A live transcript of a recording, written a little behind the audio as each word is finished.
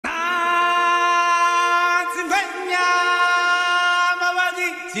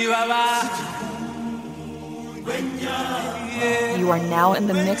You are now in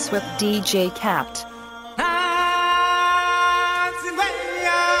the mix with DJ Capt.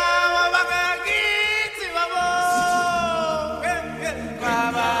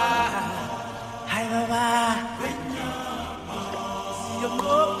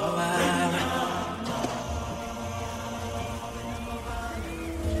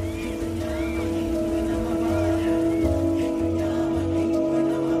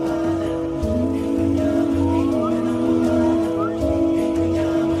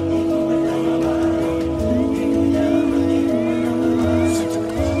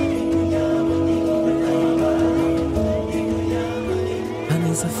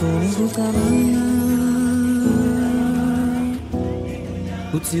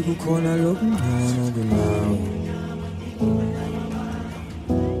 Uthi kukhona lokungcono kunawe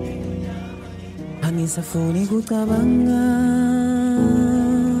angisafuni kucabanga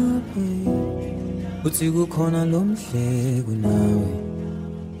uthi kukhona lomhle kunawe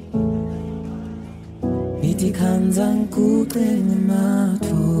nithi khanza ngikucenge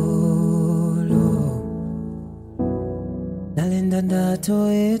matholo nalenda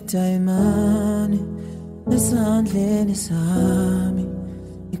ndatho edayimani esandleni sami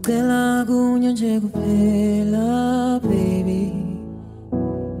ngicela kunye nje kuphela baby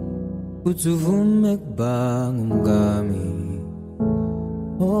uthi uvume kuba ngumngami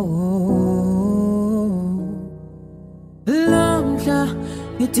lamhla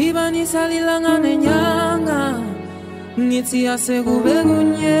ngidibanisa lilanga nenyanga ngithi asekube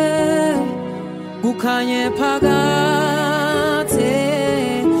kunye kukhanye phakathe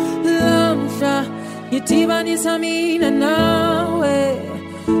lamhla ngidibanisa mina nawe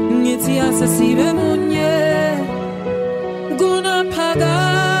ngithi asesibe munye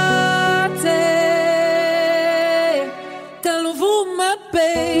kunaphakathe kaluvuma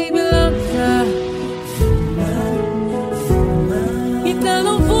baby lamhla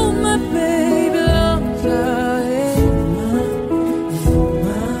ikaluvuma baby lamhla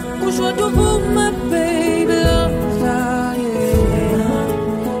ushwa tuvuma baby lamhla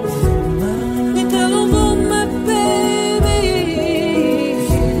ikaluvuma baby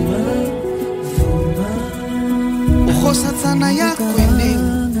Khosatsana ya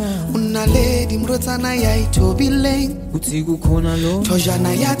kweneng unaledi mrotsana ya itobileng uthi kukhona lo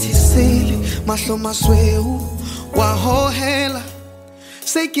Tojana ya tisele mahlo masweu wa hohela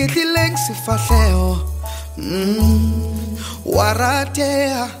seketlileng sifahleo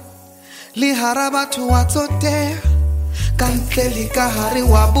waratea li harabatu watsotea kantleli kahari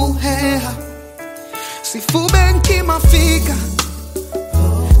wabuheha sifubenki mafika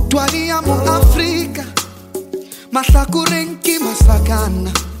twali ya mu Afrika mahlakurenki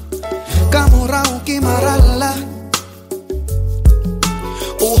masakana kamurauki marala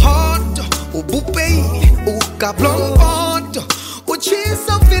uhoto ubupei ukablompoto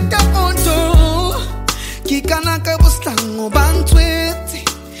uchisa vita onto kikanaka buslango bantweti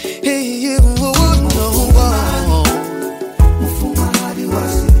hey no mufumani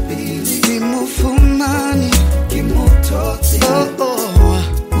wasipili kimufumani kimutoti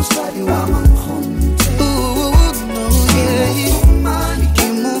musadi wa mankhonte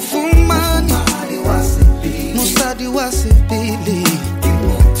kimufumani musadi wasipili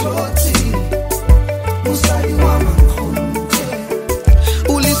kimutoti musadi wa mankhonte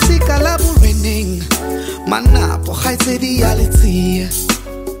ulisika laburening manapo haitsedi yaletia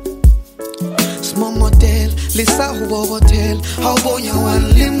small model lisa hubo hotel haubonya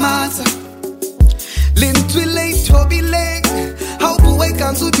wanlimaza lintwile tobileng haubuwe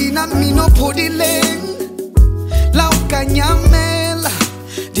kanzu dinamino podileng laukanyamela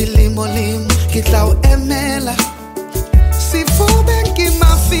dilimolim kitlau emela sifubenki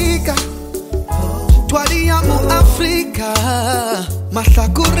mafika twali ya mu Afrika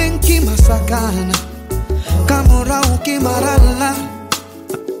mahlakurenki masakana kamurauki marala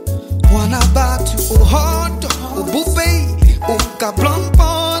wanabatu uhoto ubupei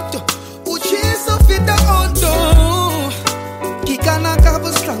ukablompoto uchiso vita onto kikana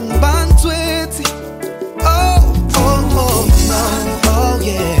kabuslang bantweti oh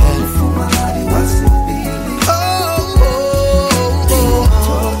yeah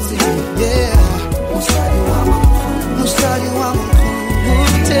musali wa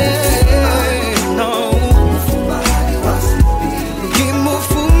mkhonte no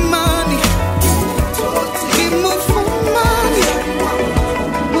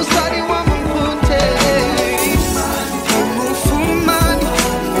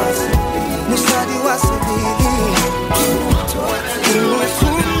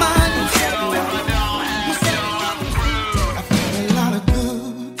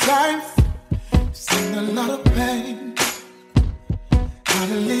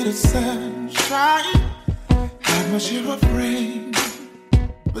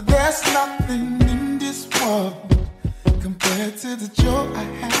There's nothing in this world compared to the joy I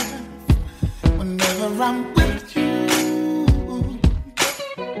have whenever I'm with you.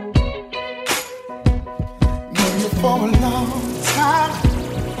 Known you for a long time,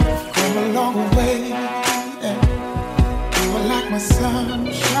 come a long way. You are like my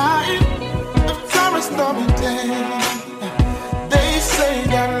sunshine after a stormy day. They say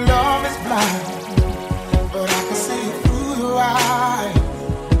that love is blind, but I can see it through your eyes.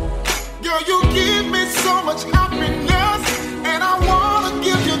 Girl, you give me so much happiness, and I wanna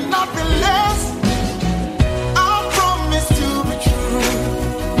give you nothing less. I promise to be true,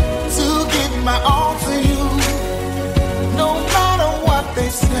 to give my all to you. No matter what they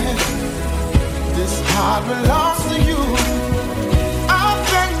say, this heart belongs to you. I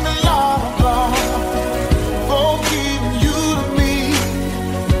thank the Lord above for giving you to me.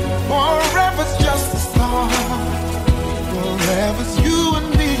 Forever's just a start, forever's you and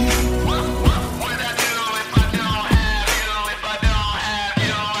me.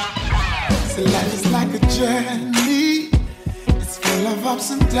 So life is like a journey, it's full of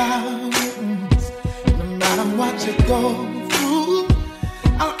ups and downs. No matter what you go through,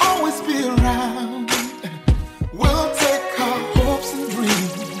 I'll always be around. We'll take our hopes and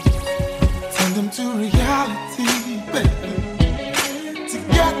dreams, turn them to reality, baby.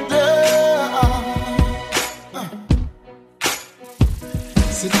 Together,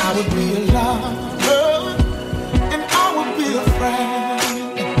 said I would be a lover, and I would be a friend.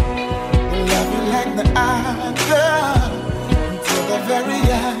 We'll love you like the other until the very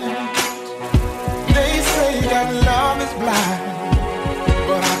end. They say that love is blind,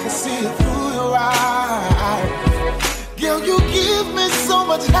 but I can see it through your eyes. Girl, you give me so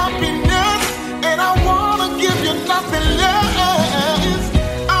much happiness, and I wanna give you nothing less.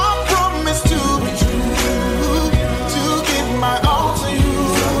 I promise to be true, to give my all to you.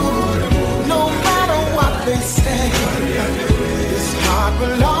 No matter what they say, this heart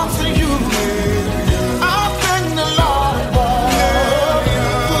belongs to you. I thank the Lord above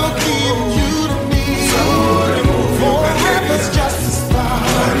for giving you to me. Forever's just a start,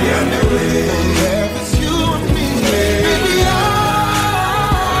 forever's you and me. Baby, I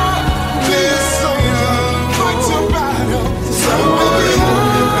feel so good to battle. So baby,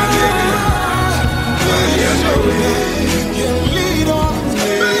 I show me you can lead on.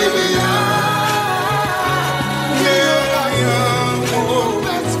 Baby, I feel like your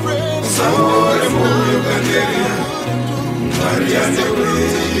best friend. So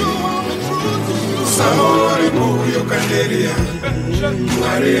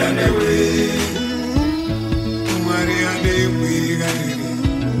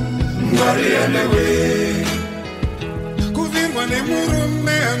kuvingwa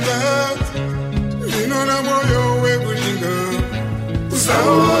nemurume angati linona moyo wekulinga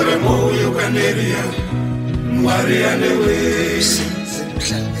usaore moyo kaneria Mwari anewe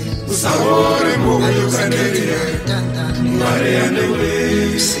usaore moyo kaneria Mwari anewe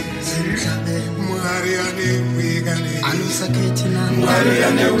Mwari anewe kaneria Mwari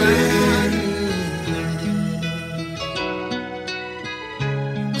anewe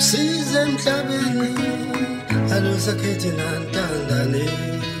Size emhlabeni alusakhethi nantandane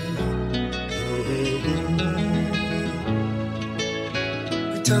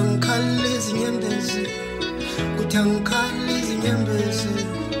Kuthankala izinyembezi Kuthankala izinyembezi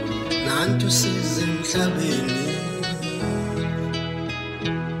Nantu size emhlabeni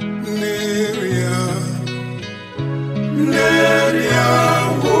Neria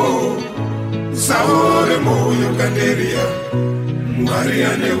wo Saore moyo kaneria Mwari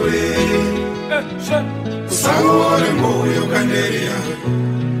anewe Saore moyo kaneria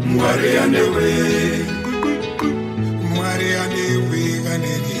Mwari anewe Mwari anewe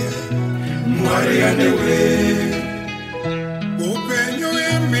kaneria Mwari anewe Upenyo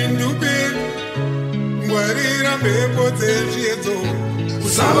eminube Mwari rambepo tejieto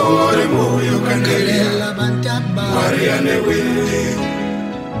Saore moyo kaneria Mwari anewe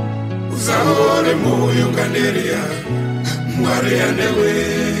Saore moyo kaneria Mwari anewe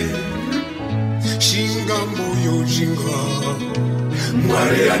Shinga moyo shinga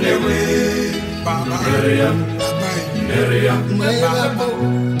Mwari anewe Baba Neria Neria Baba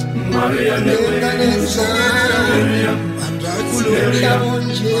Mwari anewe Neria Neria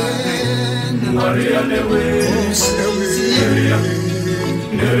Mwari anewe Neria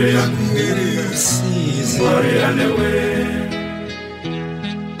Neria Mwari anewe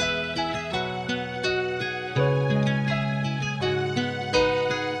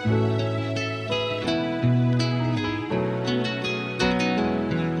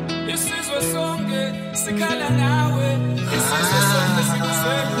Sikhala nawe, isizwe sonke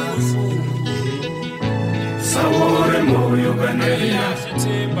sikusebenzisa. Usawore moyo kaneria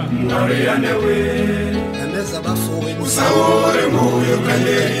Mariane we Emeza bafowenu Usawore moyo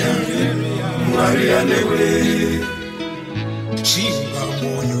kaneria Mariane we Shinga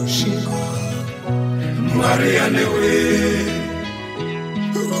moyo shinga Mariane we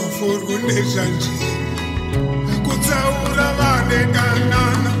Rofurgu nejanji Kutsaura vane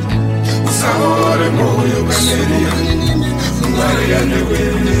kanana Usawore moyo kaneria Mariane we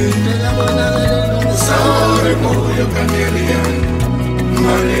Usawore moyo kaneria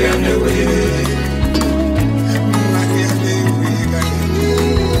Mariane we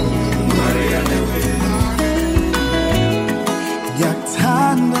Mariane we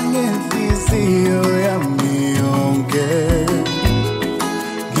Yathanda ngenhliziyo yami yonke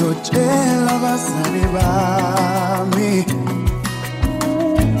ngiyotshela abazali bami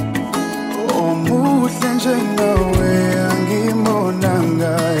omuhle njengawe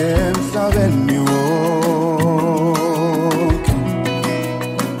angibonanga emhlabeni wonke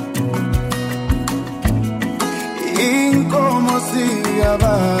inkomo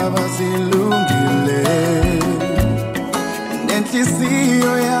zikababa zilungile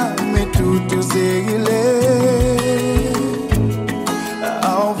nenhliziyo yami duduzekile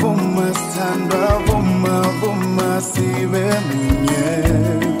awuvuma sithandwa vuma sibe munye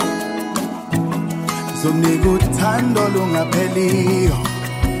zomnika uthando lungapheliyo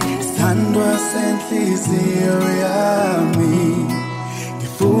sithandwa senhliziyo yami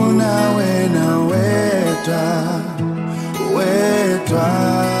ngifuna wena wedwa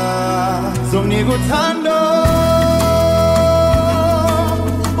zomnika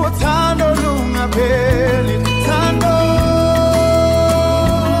uthando lungapheli uthando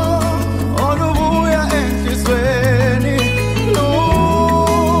olubuya enhlizweni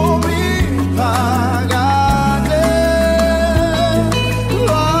lumi phakade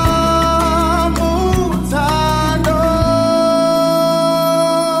lwami uthando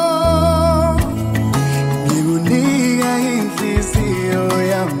ngikunika inhliziyo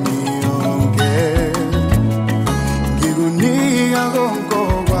yami yonke ngikunika konke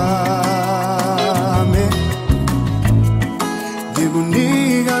okwami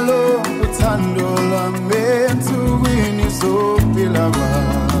ngikunika lo uthando lwami ensukwini zokuphila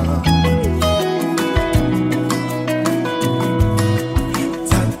kwami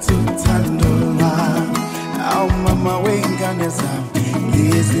thatha uthando lwami awu mama wey'ngane zami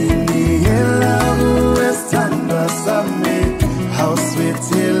ngizinikela kuwe sithandwa sami how sweet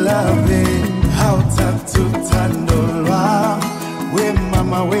your loving how thatha uthando lwami we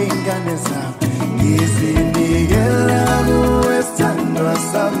mama wey'ngane zami ngizinikela kuwe sithandwa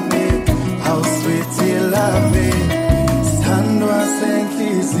sami how sweet your loving sithandwa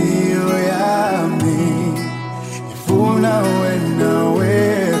senhliziyo yami ngifuna wena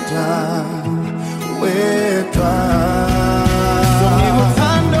wedwa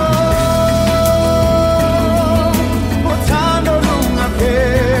uthando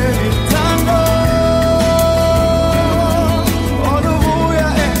lungapheli uthando olubuya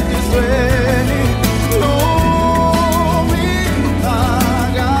enhlizweni lumi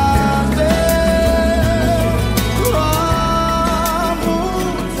phakade lwami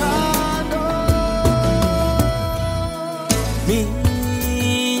uthando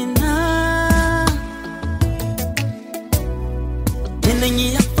Mina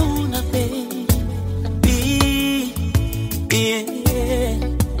ngiyafuna baby, yeah.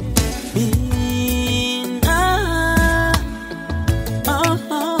 Mina,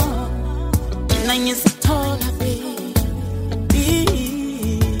 mina ngiyasithola baby,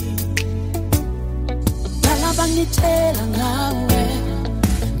 dala bangitshela ngawe,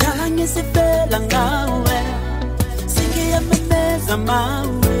 dala ngisifela ngawe, singiyamemeza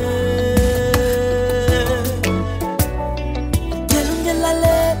mawe.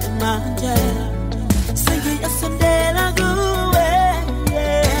 Manje, sengiyasondela kuwe,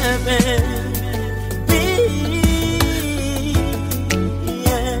 yeah, baby,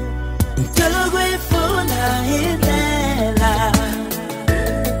 yeah. Ngicela ukuyifuna indlela,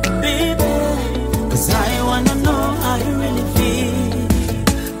 baby, 'cause I wanna know how you really feel.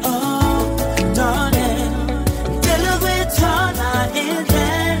 Oh, darling, ngicela ukuyithona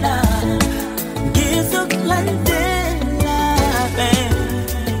indlela, ngizokulandela, baby.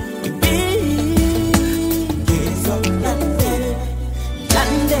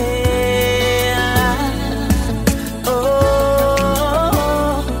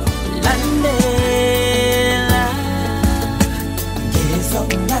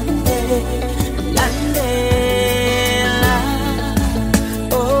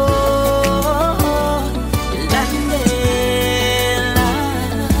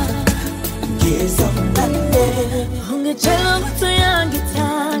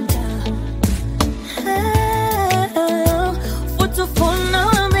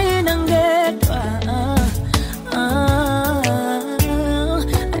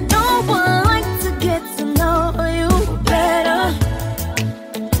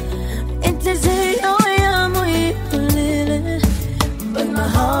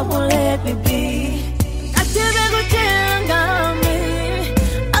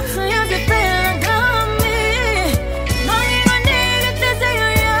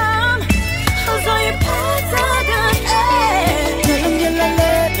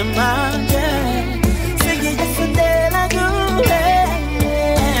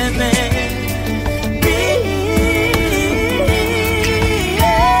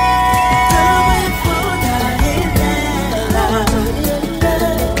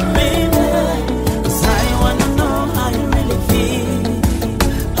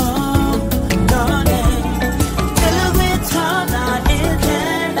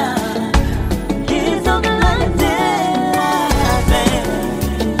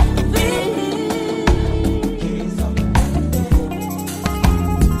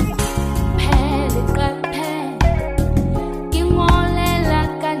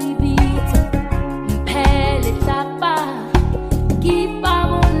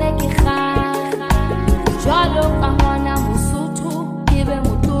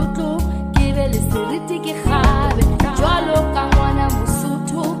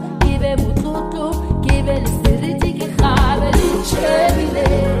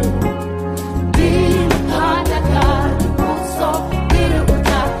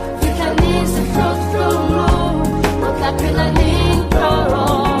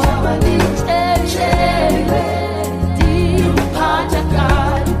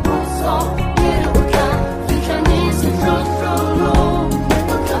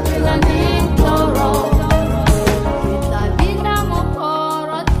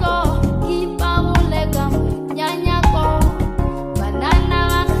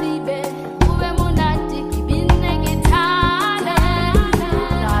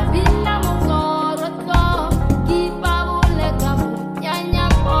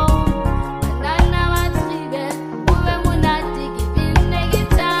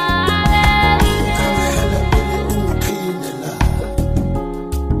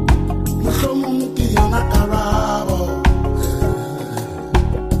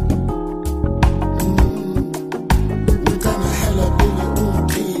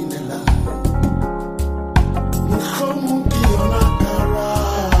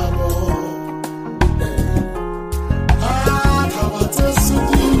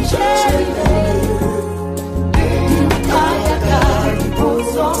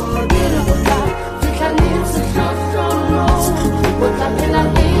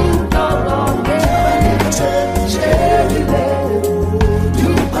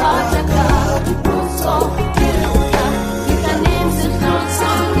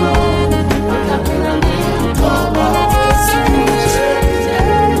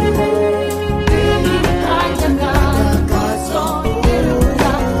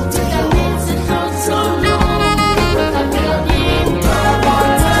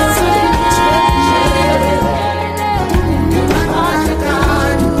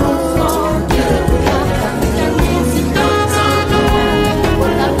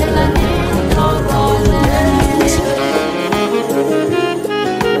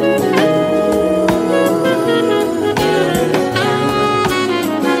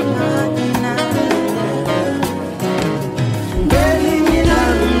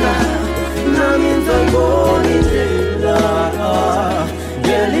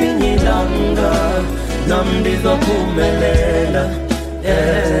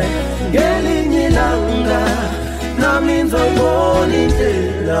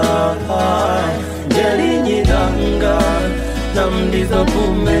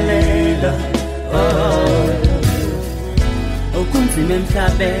 kunzima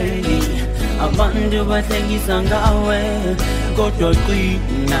emhlabeni abantu bahlekisa ngawe kodwa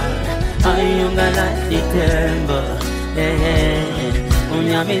qina ayungalahli ithemba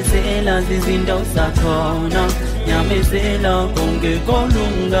unyamezela zizinto zakhona nyamezela konke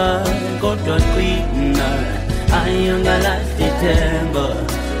kolunga kodwa qina ayungalahli ithemba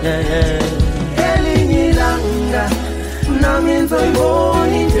elinye ilanga nami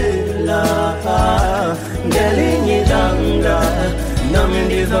ngizoyibona indlela ngelinye ilanga nami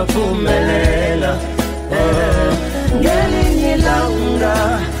ngizophumelela ngelinye ilanga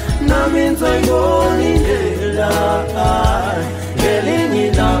nami ngizoyibona indlela ngelinye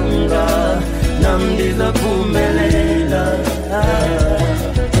ilanga nami ngizophumelela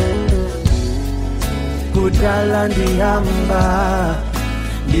kudala ndihamba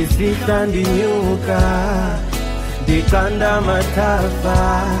ndisihla ndinyuka ndiqanda mathafa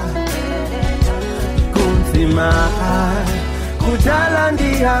kunzima kudala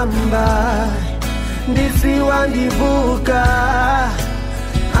ndihamba ndisiwa ndivuka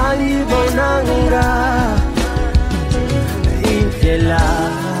alibonanga indlela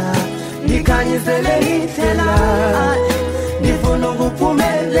ndikhanyisele indlela ndifuna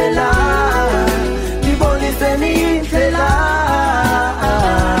ukuphumelela ndiboniseni indlela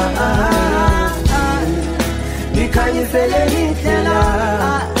ndikhanyisele indlela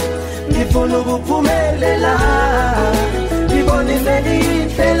ndifuna ukuphumelela ndiboniseni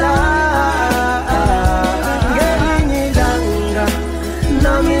indlela ngelinye ilanga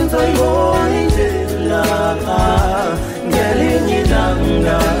nami ngizoyibona indlela ngelinye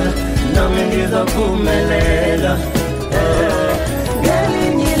ilanga nami ngizophumelela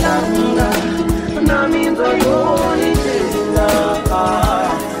ngelinye ilanga nami ngizoyibona indlela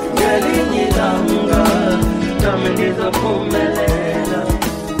ngelinye ilanga nami ngizophumelela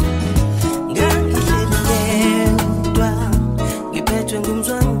ngangiyedwa ngiphethwe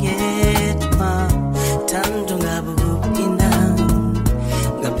ngumzwangedwa thando ngabe kupina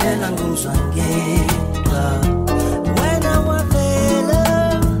ngaphela ngumzwangedwa wena wavela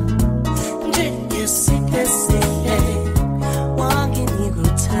njengesipesele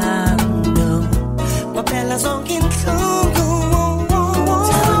wangikuthando waphela zonke inhlungu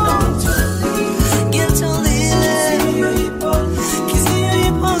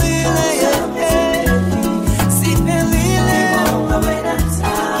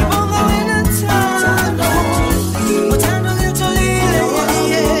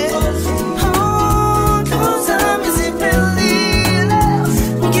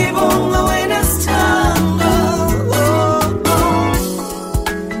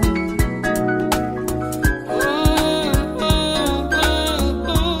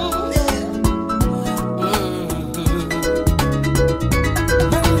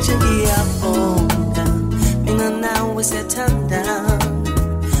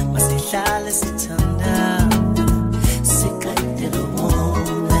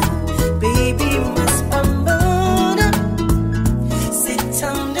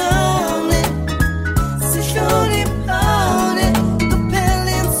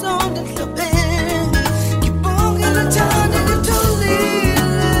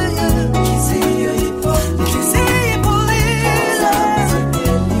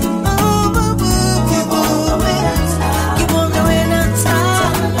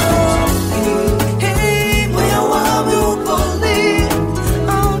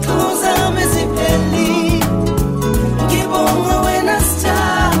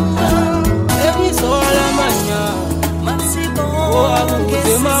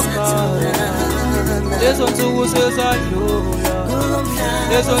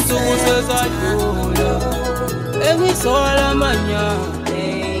engisola manyana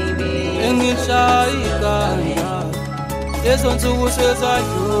engishayikana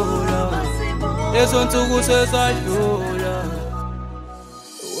lezo nsuku sezadlula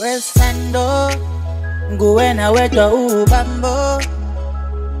wesando nguwena wedwa ubambo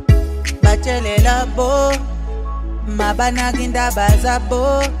batshelela bo mabanaka indaba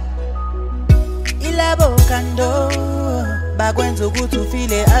zabo ilabo kando bakwenza ukuthi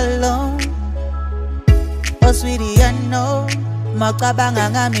ufile alone oh sweetie I know macabanga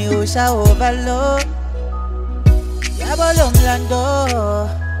ngami usha overload yabo lo mlando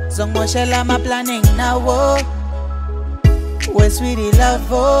zongimoshela ama planning nawo we sweetie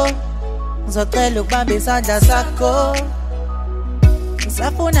love ngizocela ukubamba isandla sakho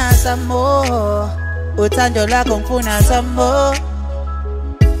ngisafuna samo uthando lwakho ngifuna samo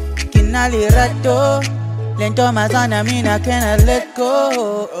kinali rato lentombazana mina cannot let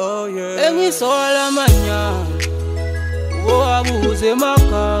go oh yeah engisola manyana abuze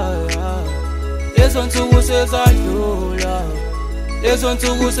emakhaya lezo nsuku sezadlula lezo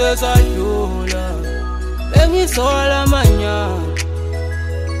nsuku sesadlula engisola manyana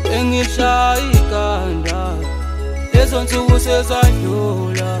engishaya ikanda lezo nsuku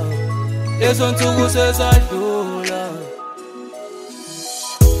sesadlula lezo nsuku sesadlula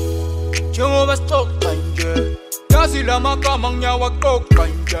njengoba sixoxa nje yazi lamagama ngiyawaqoqa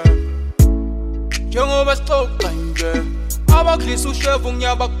nje njengoba sixoxa nje abaklisa ushevu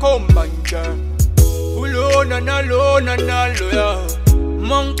ngiyabakhomba nje ulona nalona naloya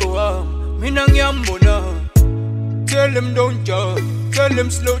mongo wami mina ngiyambona tell him don't jump tell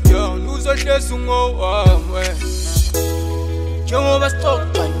him slow down uzohlezi ngowami njengoba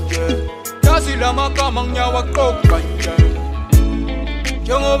sixoxa nje yazi lamagama ngiyawaqoqa nje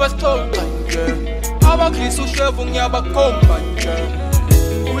njengoba sixoxa nje abaklisa ushevu ngiyabakhomba nje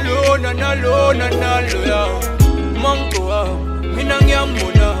ulona nalona naloya mongo wami mina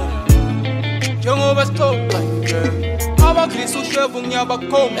ngiyambona njengoba sixoxa nje abaklisa ushevu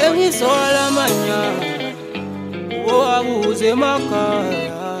ngiyabakhomba engisola manyana oabuze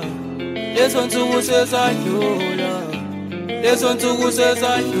emakhaya lezo nsuku sesadlula lezo nsuku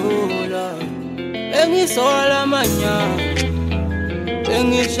sesadlula engisola manyana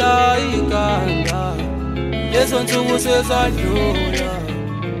engishaya ikanda lezo nsuku sesadlula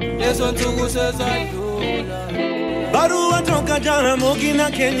lezo nsuku sesadlula barua toka Jaramogi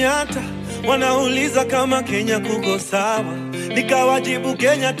na Kenyatta wanauliza kama Kenya kuko sawa nikawajibu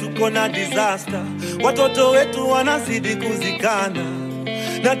Kenya tuko na disaster watoto wetu wanazidi kuzikana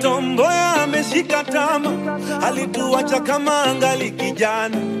na Tomboya ameshika tama alituacha kama angali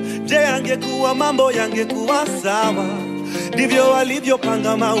kijana je angekuwa mambo yangekuwa sawa ndivyo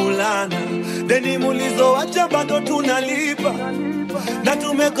walivyopanga Maulana deni mulizoacha bado tunalipa na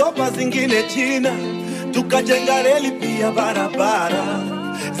tumekopa zingine China tukajenga reli pia barabara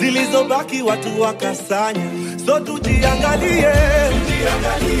zilizobaki watu wakasanya so tujiangalie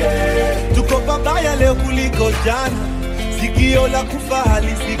tuko pabaya leo kuliko jana sikio la kufa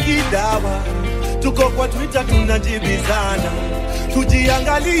halisiki dawa tuko kwa Twitter tunajibizana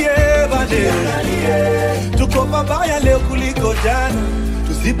tujiangalie bade tuko pabaya leo kuliko jana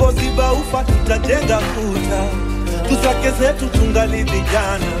tusipoziba ufa tutajenga kuta tusake zetu tungali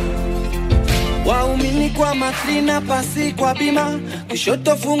vijana waumini kwa matrina pasi kwa bima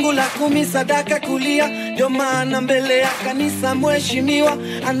kushoto fungu la 10 sadaka kulia ndio maana mbele ya kanisa mheshimiwa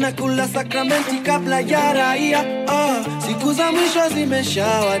anakula sakramenti kabla ya raia siku za mwisho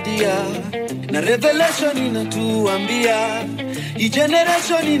zimeshawadia na revelation inatuambia hii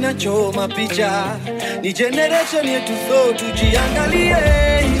generation inachoma picha ni generation yetu so tujiangalie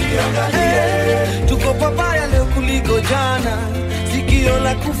tuko pabaya leo kuliko jana sikio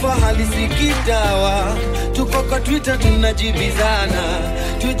la kufa halisiki dawa tuko kwa Twitter tunajibizana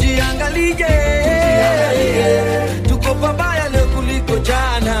tujiangalie tuko pabaya leo kuliko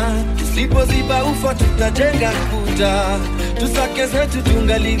jana tusipoziba ufa tutajenga kuta tusake zetu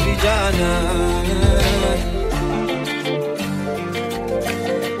tungali vijana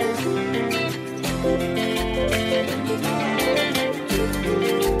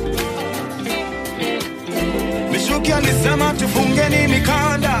Mishuki alisema tufungeni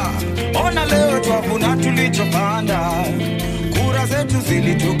mikanda ona leo twavuna tulichopanda kura zetu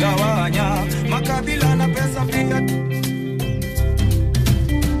zilitugawanya makabila na pesa pia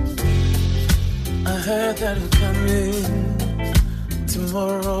I heard that you're coming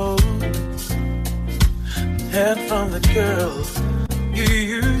tomorrow heard from the girl you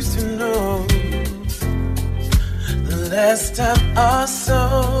used to know the last time I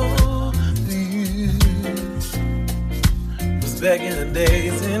saw back in the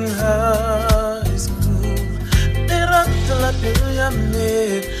days in high school. Direct la peya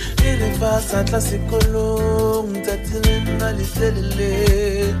me, ile fasa klasikolong tatile na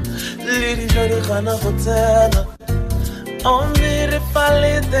litelele. Lili jari khana khotana. On me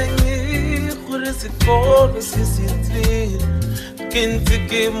fallait dengi khore sikolo sisitli. Kinti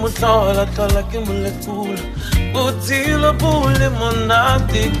ki mutala tala ki mulekula. Utilo bule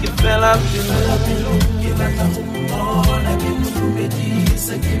monati ki fela pilo ki bata humona ki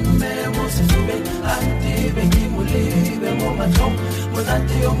mubedisa ki memo sube active ki mulibe mo matom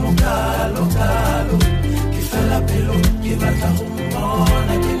monati o mukalo kalo ki fela pilo ki bata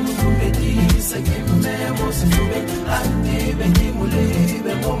humona ki mubedisa ki memo sube active ki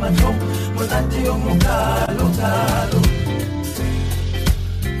mulibe mo matom monati o mukalo kalo.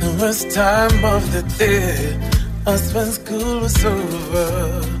 The worst time of the day was when school was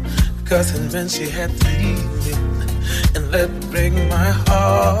over. Cousin when she had to leave me and let break my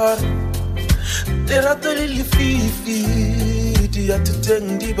heart. Dera tolili fifi dia to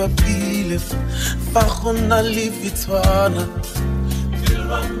tendi bapile fa khona livitswana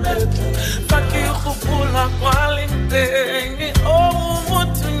Faki khupula kwalintengi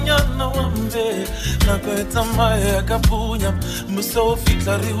mutunyana wambe nakweta maya kapunya muso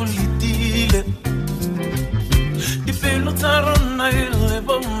fitlari ulitile ipelo tarona ile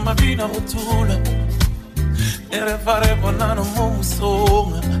bomba bina utula ere fare bonano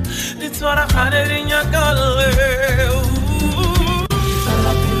musonga litwara khaderinya kale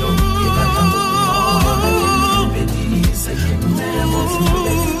la pelo ikata bedise kememo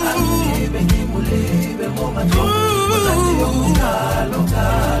ati beni mulebe momato ati yongalo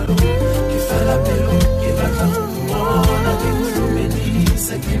kalo kifala pelo ikata mona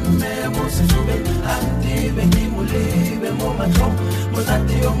bedise kememo sube ati beni mulebe momato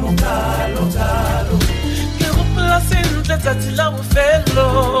ati yongalo kalo la sinta tatila ufelo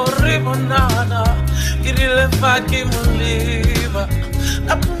ribonana irile faki muliva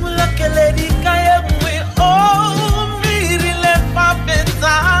apumula keledi kaya mwe mirile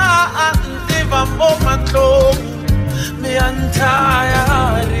papeta antiva momatlo me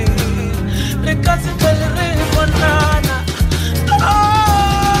antayari le kasi pele ribonana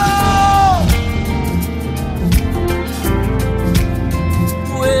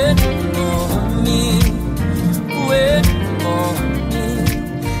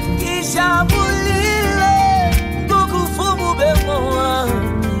Ishabulile kukufumu bemoa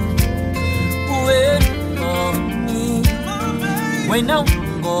when I'm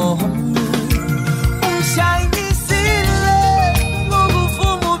gone shiny sile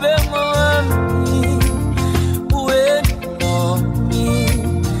kukufumu bemoa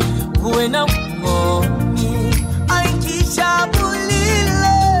when I'm gone I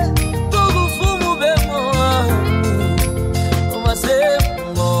kishabulile kukufumu bemoa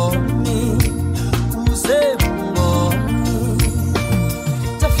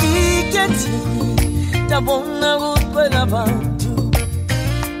Tabona kukwela bantu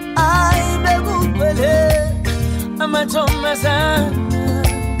aibe kukwele amachomasa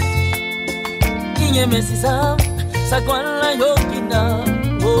inyemesisa sakwana yokina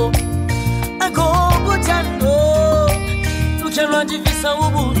o akobutando luchelwa divisa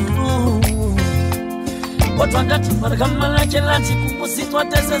ubufu watangati parakamala kelati kumusitwa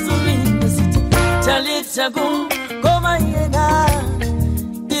tesezulinde siti chalitagu koma yena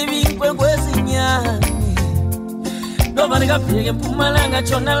divinkwe kwezinyani Nobody got big and Pumalanga,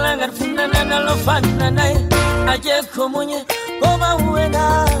 Chonalanga, Funana, Lofana, Aje Comunia, Oma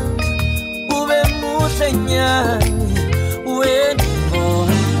Uena, Ube Musenya, Ue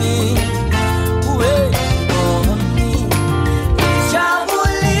Oni, Ue Oni,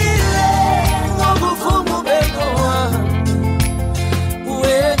 Chabulile, Obufumu Begoa,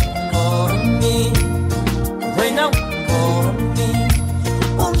 Ue Oni, Wena Oni,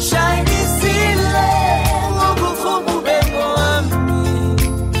 Shiny Sile.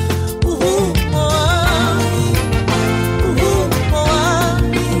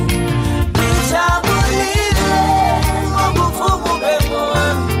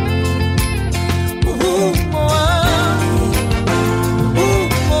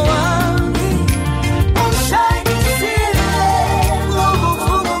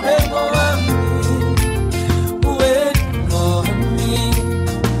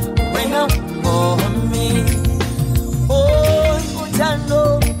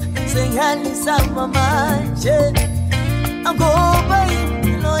 Sama manje agoba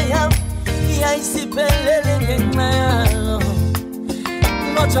ino ya isipelele ngenalo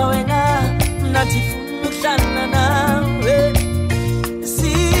ngoja wena natifumuhlana nawe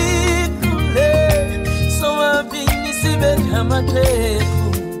sikule somabini sibe amatheko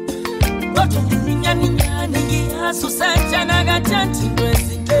ngoja ninyani ngiyasusenza nakatanti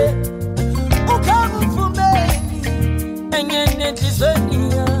kwezike ukamfumeni engene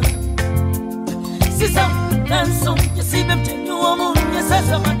hlizweniya Sisa danso yesibe mthenyu womunye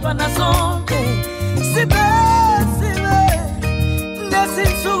sasa mantwana sonke sibe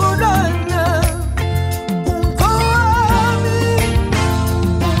nesinsukulwana unkomi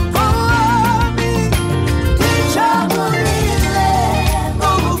kijabulile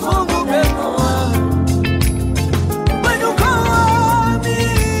ngokufunga ubenoa wena unkomi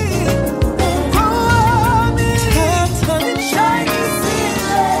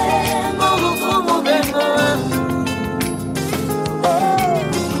shayisile ngokufunga ubenoa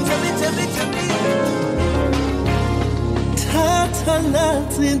Thatha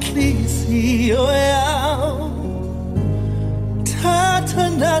inhliziyo yawo Thatha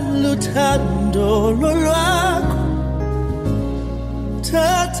naluthando lwakho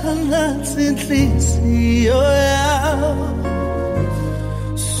Thatha inhliziyo yawo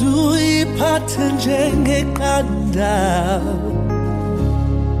Suyiphathe njengeqanda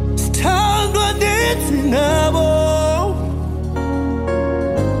ndithi ngabo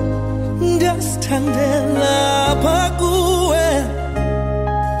ndiyasithandela apha kuwe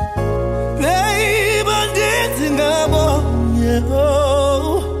baby ndithi ngabo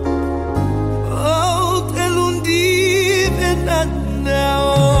cela undive now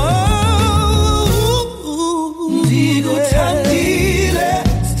ndikuthandile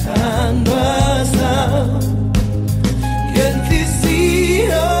sithandwa sam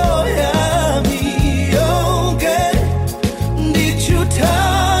ngenhliziyo yami yonke ndithi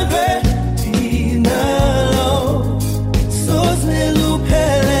uthandwe dinalo soze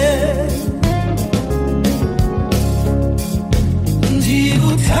luphele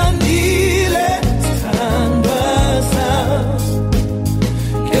ndikuthandile sithandwa sam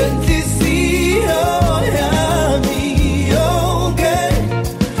ngenhliziyo yami yonke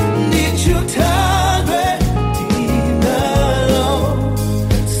ndithi uthandwe dinalo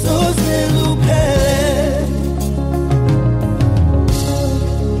soze luphele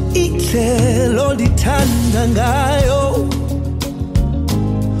indlela ondithanda ngayo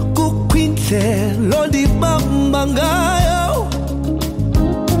kukho indlela ondibamba ngayo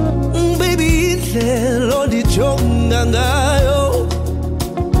baby indlela ondijonga ngayo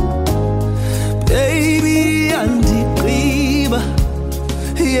baby andigqiba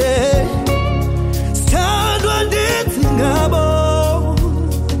yeah sithandwa ndithi ngabo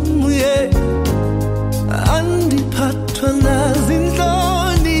yeah andiphathwa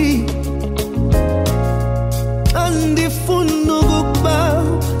nazintloni andifuna ukukuba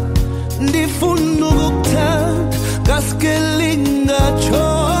ndifuna ukukuthanda ngaske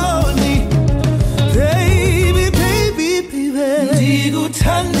lingatshoni baby baby baby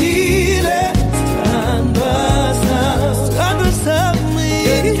ndikuthandile sithandwa sami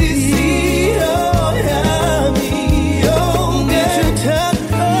ngenhliziyo yami yonke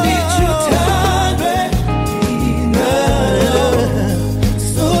ndithi uthandwe dinalo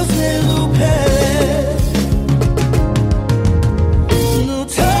soze luphele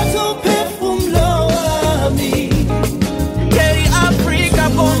nuthatha uphefumlo wami Africa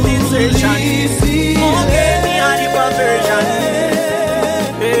compensation. Okay, me and the perversion.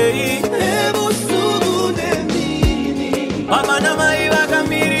 Hey, mama na mai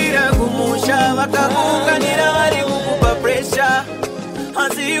vakamirira kumusha vakakukanira vari kukupa pressure.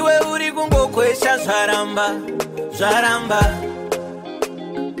 Asi iwe uri kungokwesha zvaramba zvaramba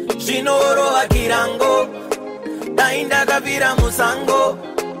zvinorova kirango dai ndakapira musango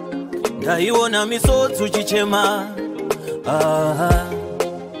ndaiona misodzi uchichema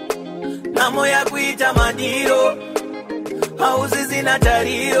namo yakuita madiro hausisina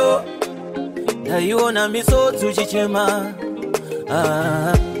tariro ndaiona misodzi uchichema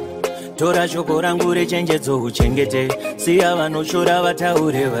tora shoko rangu rechenjedzo uchengete siya vanoshora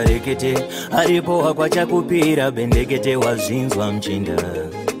vataure varekete aripo wakwachakupira bendekete wazvinzwa mchinda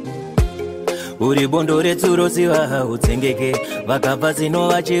uri bondo retsuro siva hautsengeke vakabva zino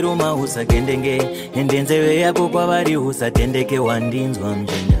vachiruma usakendenge ende nzeve yako kwavari usatendeke wandinzwa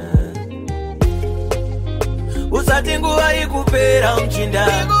mchinda usati nguva ikupera mchinda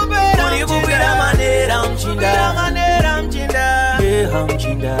uri kupera manera mchinda deha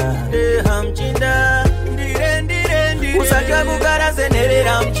mchinda usatya kugara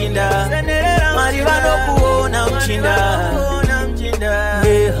senherera mchinda mari vanokuona mchinda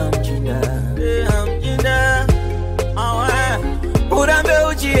deha mchinda urambe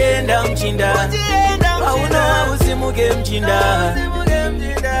uchienda mchinda paunowa usimuke mchinda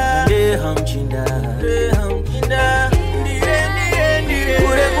deha mchinda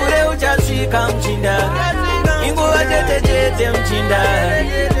kure kure uchasvika mchinda inguva chete chete mchinda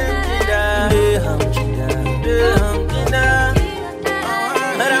deha mchinda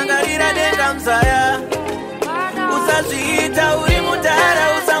rangarira denga mzaya usazviita uri mutara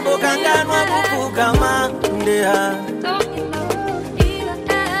usambokanganwa kupfugama ndeha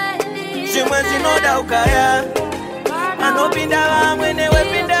zvimwe zvinoda ukaya anopinda vamwe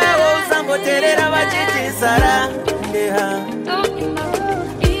newepindawo usamboterera vachitisara ndeha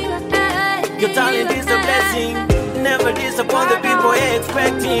your talent is a blessing never disappoint the people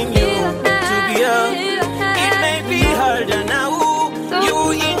expecting you to be up it may be harder now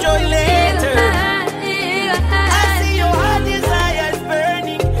you enjoy later I see your heart desires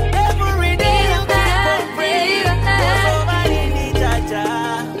burning every day you keep on praying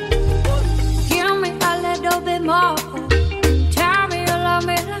give me a little bit more tell me you love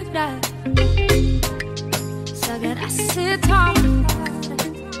me like that so that I sit on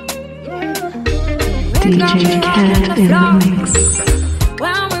DJ Cat in the mix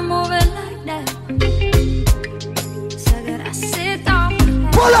when we move it like that so that I sit on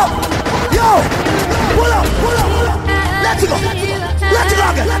pull up yo pull up. Let it go. Let it go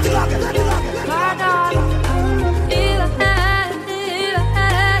again. Let it go again. Let it go again.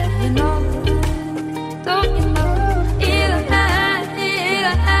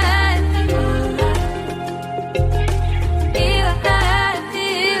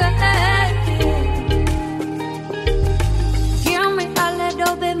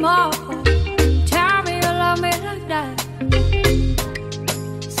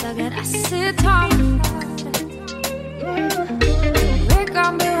 We're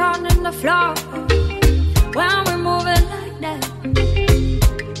gonna be running the floor when we're moving like that.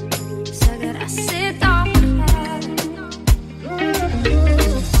 So that I sit on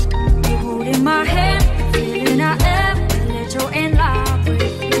you holding my hand, feeling I am a little in love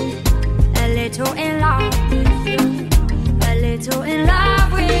with you, a little in love with you, a little in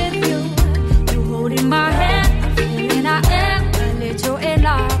love with you. You holding my hand, feeling I am a little in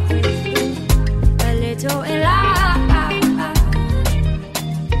love with you, a little in love.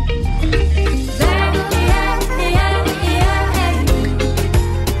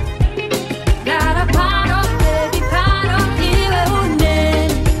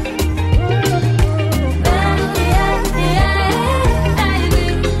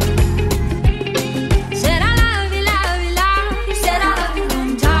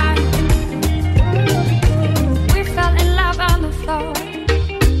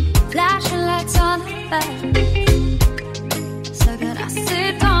 So that I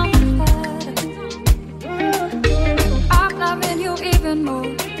sit on the bed. I'm loving you even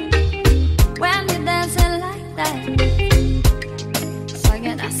more when you're dancing like that. So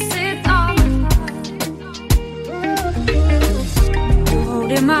that I sit on the bed. You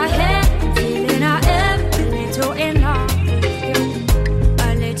holding my hand, feeling I am a little in love with you, a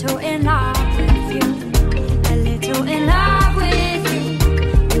little in love with you, a little in love with you.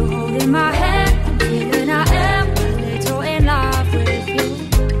 You holding my hand.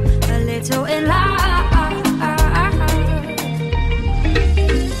 So in love,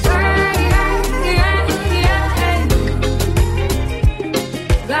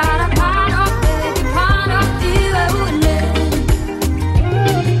 got a part of baby, part of you, I wouldn't.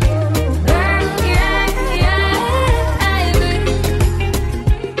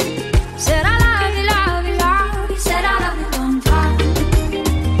 Said I love you, love you, love you. Said I love you long time.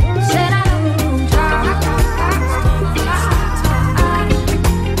 Said I love you long time.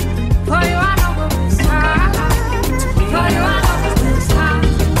 For you I know what it's time. For you I know what it's time.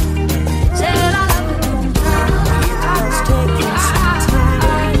 Said I love you long time.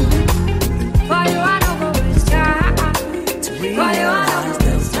 For you I know what it's time. For you I know what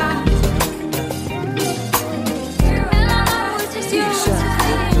it's time. And I know it's just you.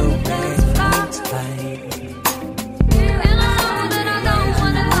 And I know that I don't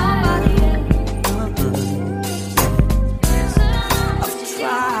want nobody else. I've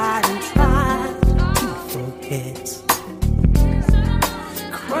tried and tried to forget.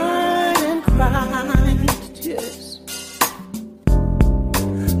 Cried and cried, yes.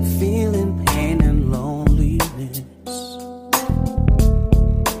 Feeling pain and loneliness.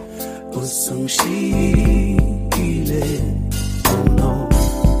 Oh, so she oh no.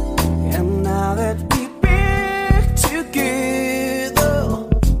 And now that we're back together,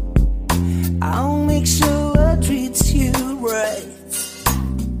 I'll make sure I treat you right.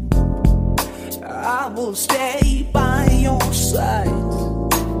 I will stay by your side.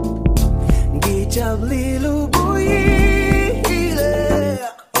 Get your little boy,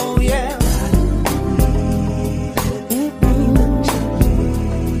 oh yeah.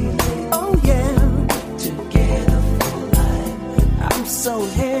 Oh yeah. Together for life. I'm so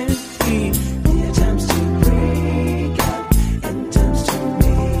happy. There are times to break up and times to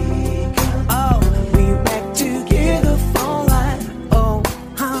make up. Oh, we're back together for life. Oh,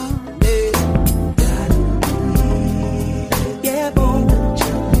 honey. Yeah, boy.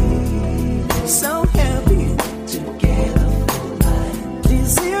 So happy.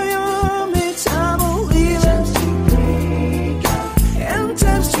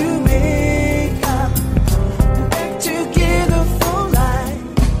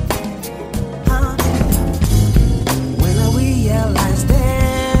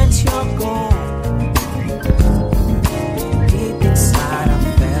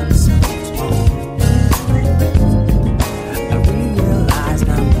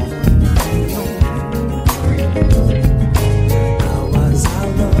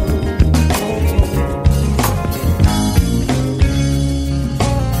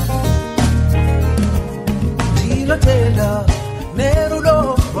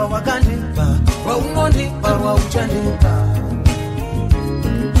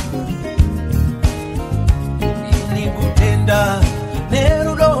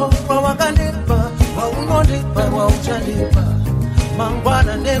 uchalipa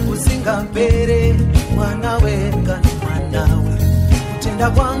mangwana nekuzinga mbere mwana wengani mwanawe kutenda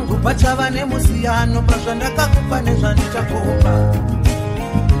kwangu pachava nemusiyano pazvandakakupa nezvandichakupa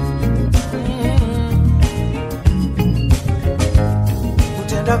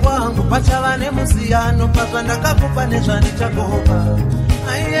kutenda kwangu pachava nemusiyano pazvandakakupa nezvandichakupa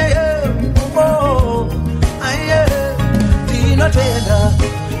aiyeye aiyeye ndinotenda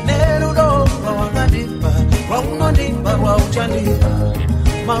nerudo rwawakandipa rwaunondipa rwauchandipa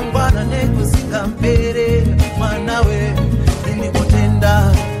mangwana nekuzinga mbere mwanawe ini kutenda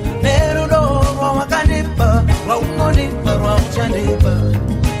nerudo rwawakandipa rwaunondipa rwauchandipa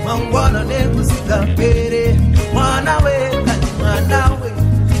mangwana nekuzinga mbere mwanawe kani mwanawe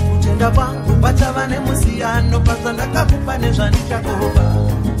kutenda kwangu pachava nemusiyano pazvandakakupa nezvandichakupa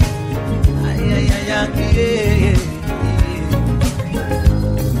ayayayangiye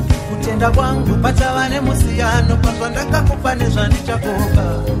kutenda kwangu pachava nemusiyano pazvandakakupa nezvandichakupa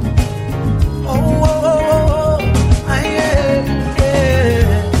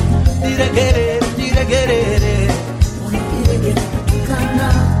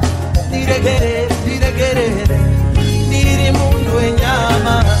diregerere diregerere ndiri munhu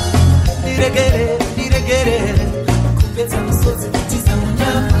wenyama diregerere kupedza misodzi kutiza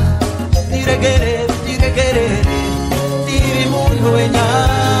munyama diregerere ndiri munhu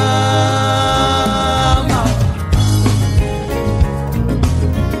wenyama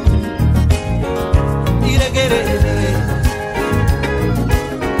diregerere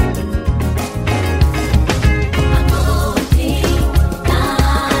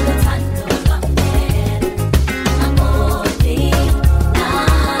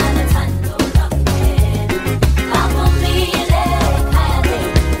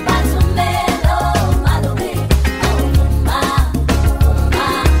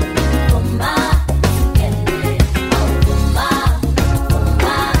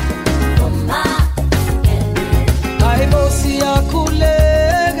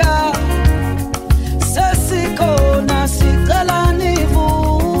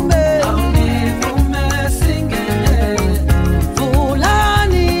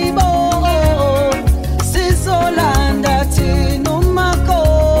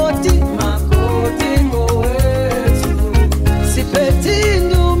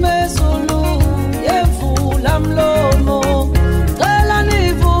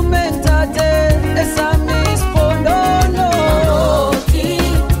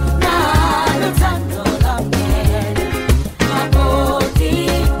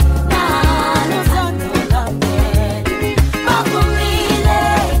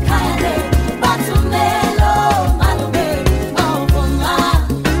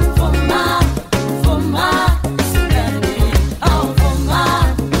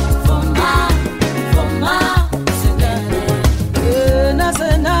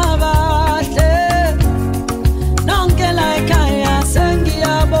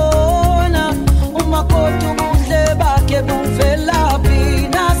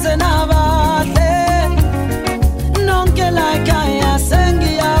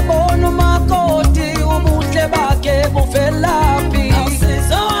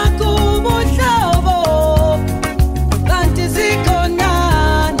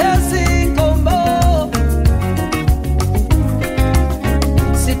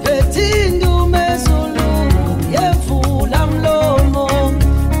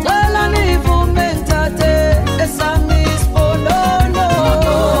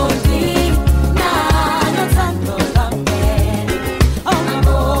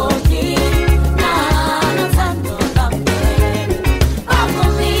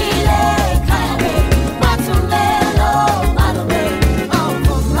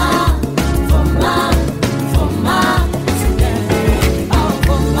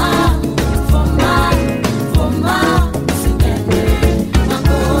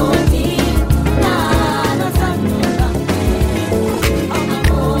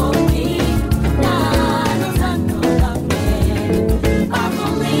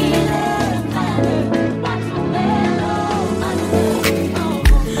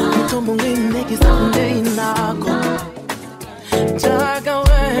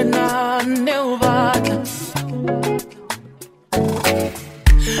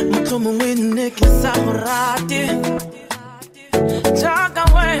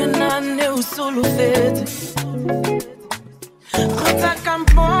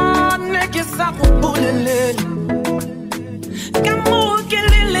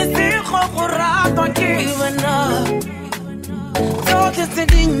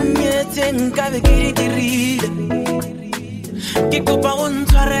Ke kopa o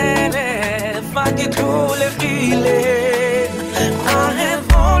ntshwarele fa ke tlolegile. I have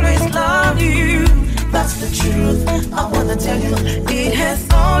always loved you. That's the truth. I wanna tell you, it has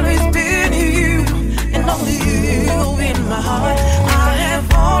always been you and only you in my heart. I have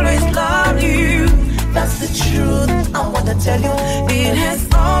always loved you. That's the truth. I wanna tell you, it has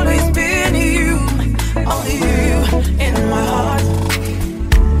always been you, only you in my heart.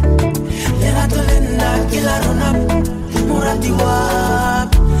 Lerato lena kilarona murati wa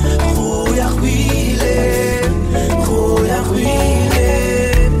khoya khwile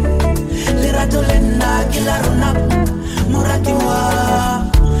lerato lena kilarona murati wa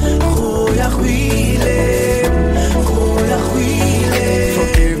khoya khwile.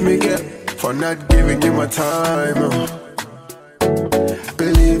 Forgive me, girl, for not giving you my time.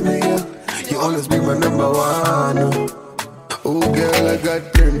 Believe me, girl, you always be my number one. Oh, girl, I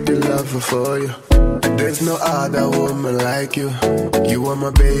got plenty love for you. There's no other woman like you. You are my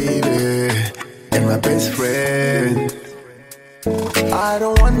baby and my best friend. I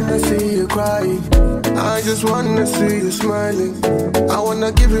don't wanna see you crying, I just wanna see you smiling. I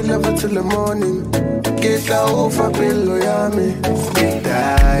wanna give you love until the morning. Get off a pillow, yummy, sweet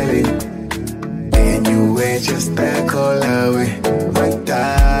darling. And you ain't just that call away, my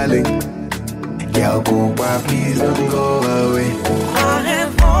darling. Y'all go by, please don't go away. I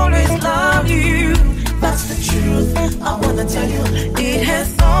have always loved you. That's the truth. I wanna tell you, it has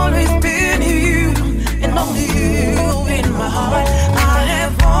always been you and only you in my heart. I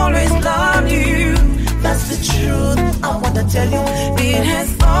have always loved you. That's the truth. I wanna tell you, it has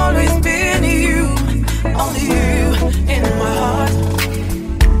always been you, only you in my heart.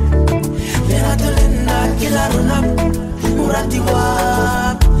 Lerato lena kilarona murati wa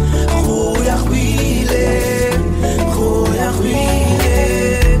khoya khwile.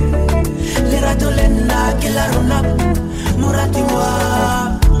 Lerato lena kilarona murati wa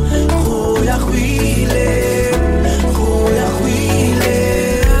khoya khwile.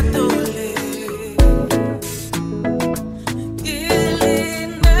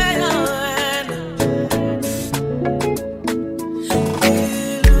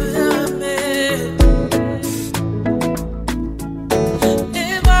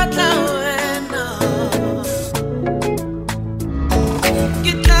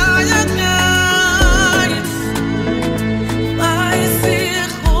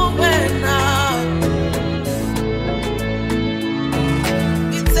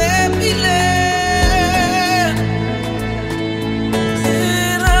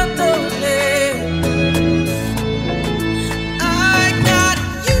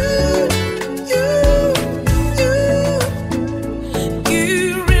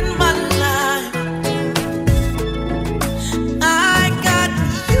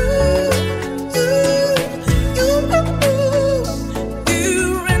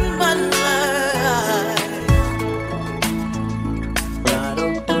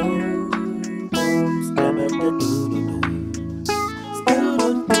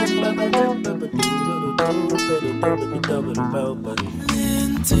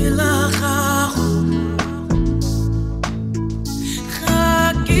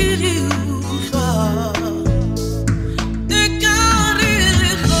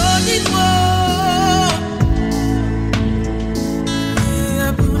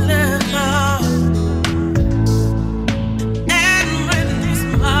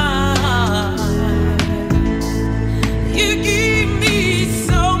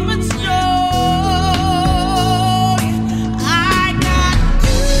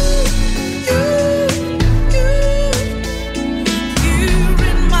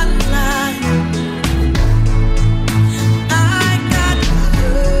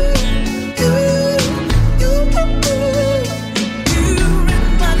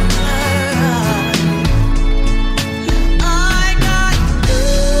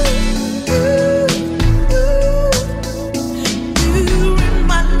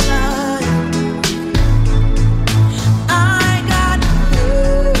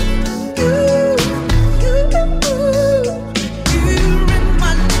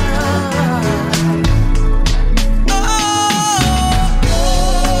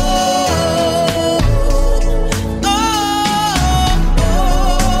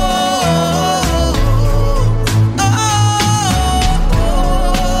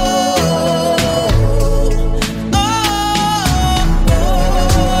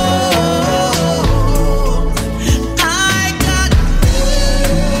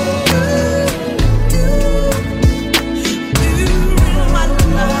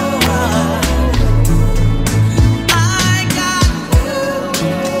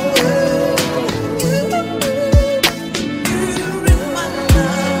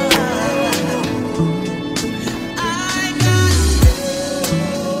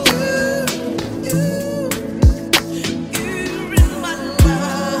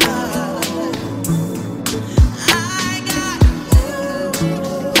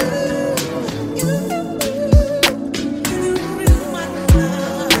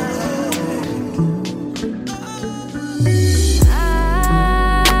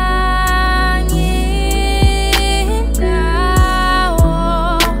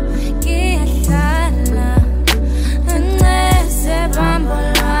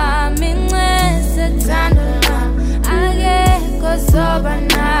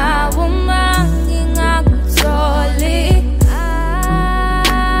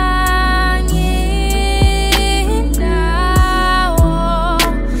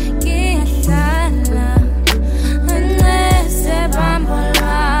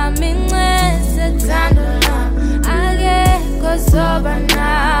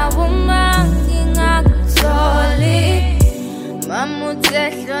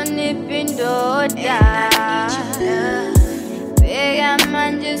 uyahlonipha indoda bheka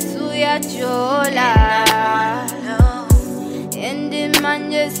manje suyajola endi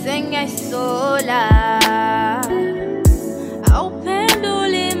manje sengiyayihlola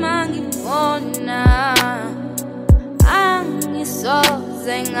awuphenduli mangifona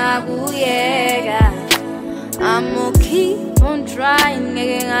angisoze ngakuyeka I'ma keep on trying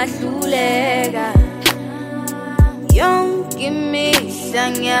ngeke ngahluleka yonke imihla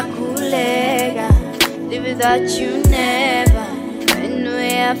ngiyakhuleka live without you never when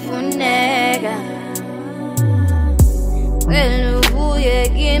uyafuneka Well, ubuye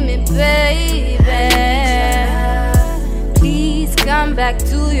gimme baby Please come back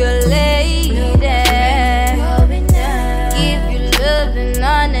to your lady Give you loving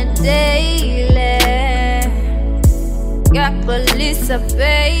on a daily Yakolisa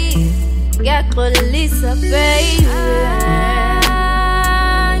baby Yakolisa baby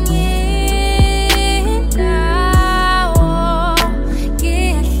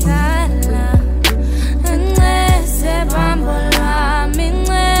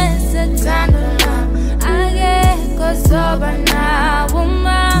Soba na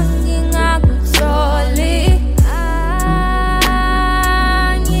umangi ngakutoli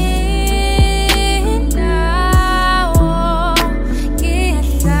Anginawo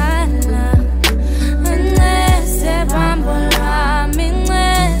kihlala Ngese bambo lami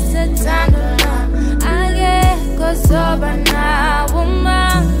ngese thando lami Akekho soba na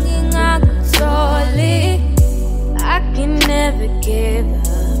umangi ngakutoli I can never give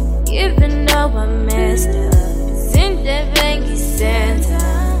up even though I messed up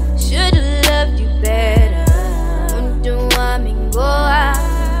Should've loved you better Untu wami ngoa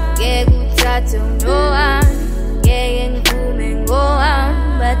Ngeke uthathe unoa Ngeke ngiphume ngoa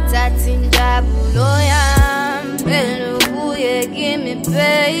Bathathe injabulo yami Phela ubuye kimi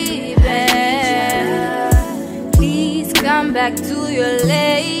baby Please come back to your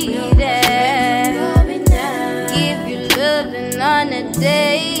lady Give you loving on a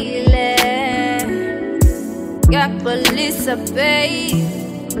daily Yakolisa baby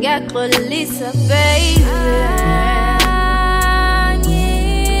Yakolisa baby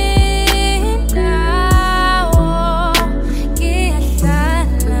Anginawo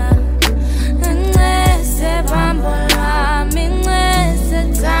kihlala Ngese bambo lami ngese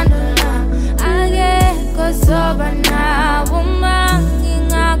thando lami Akekho soba nawo mangi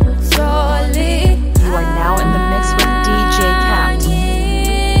ngakutoli You are now in the mix with DJ Cat.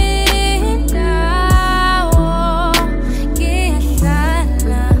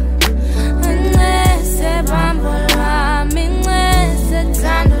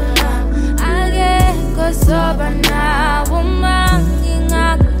 Soba na umangi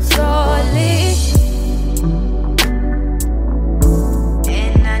ngakutoli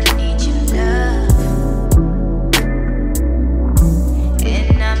And I need your love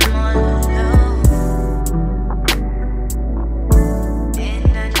And I'm all alone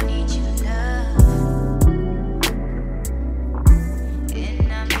And I need your love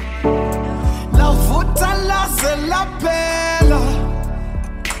And I'm all alone La vuta la se la pela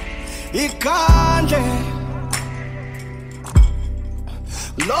Ikande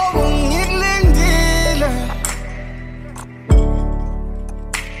Lobo ngilindile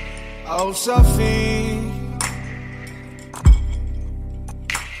Awusafi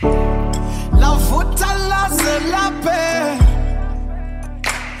La vuta la se la pe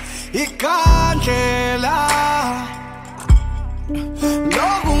Ikandlela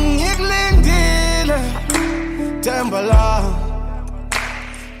Lobo ngilindile Tembala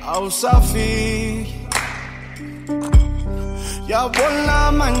Awusafi Yabona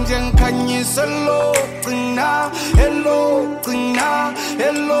manje ngikhanyisa lo qina hello qina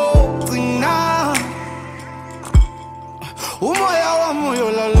Umoya wami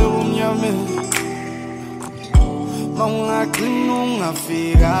uyolala umnyame Mawungaqina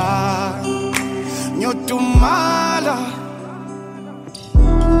ungafika Nyotumala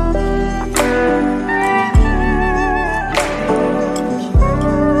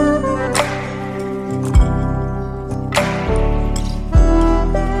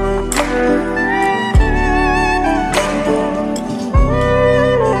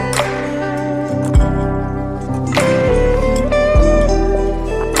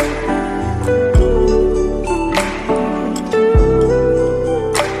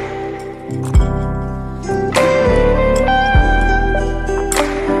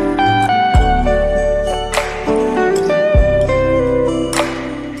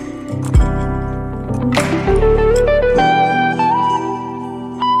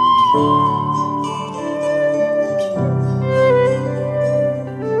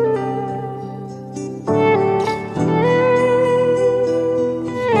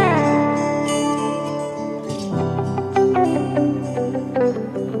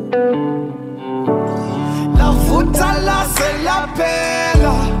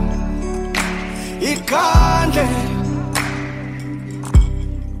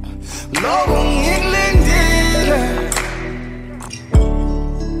loku ngikulindile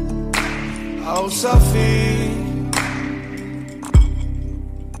awusafiki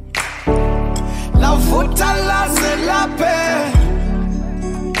lavutha laze laphe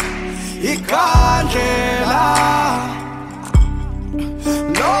ikhandlela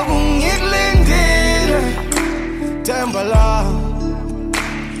loku ngikulindile themba la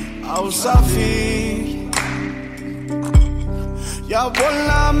awusafiki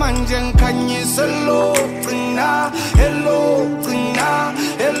yabona manje ngikhanyise lo gcina hello gcina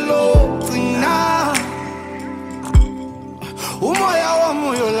umoya wami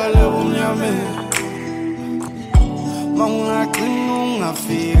uyolale umnyame mawungagcina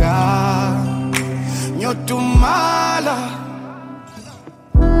ungafika nyotumala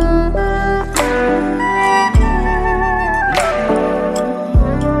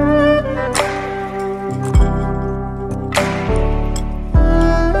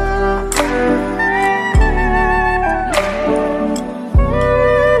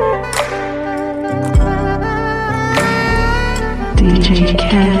DJ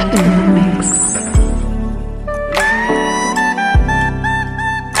Cat in the mix.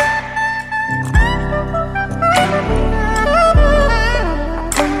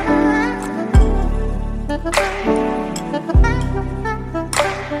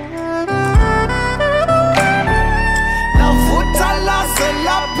 lavutha laze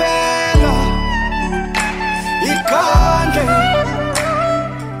laphela ikhandlela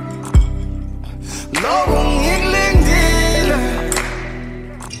loku ngikulindile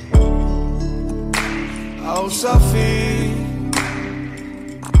awusafiki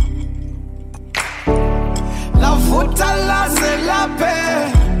lavutha laze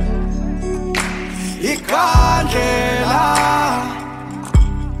laphela ikhandlela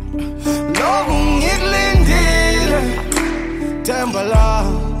loku ngikulindile themba la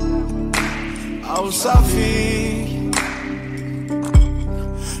awusafiki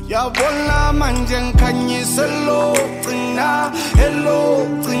yabona manje ngikhanyise lo gcina hello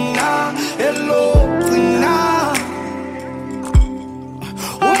gcina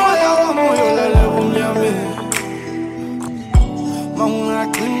umoya wami uyolale umnyame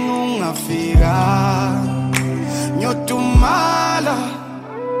mawungagcina ungafika nyotumala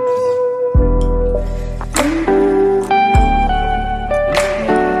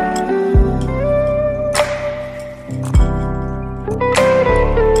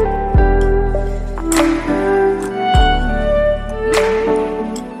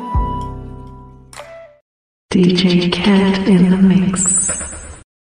DJ Cat in the mix.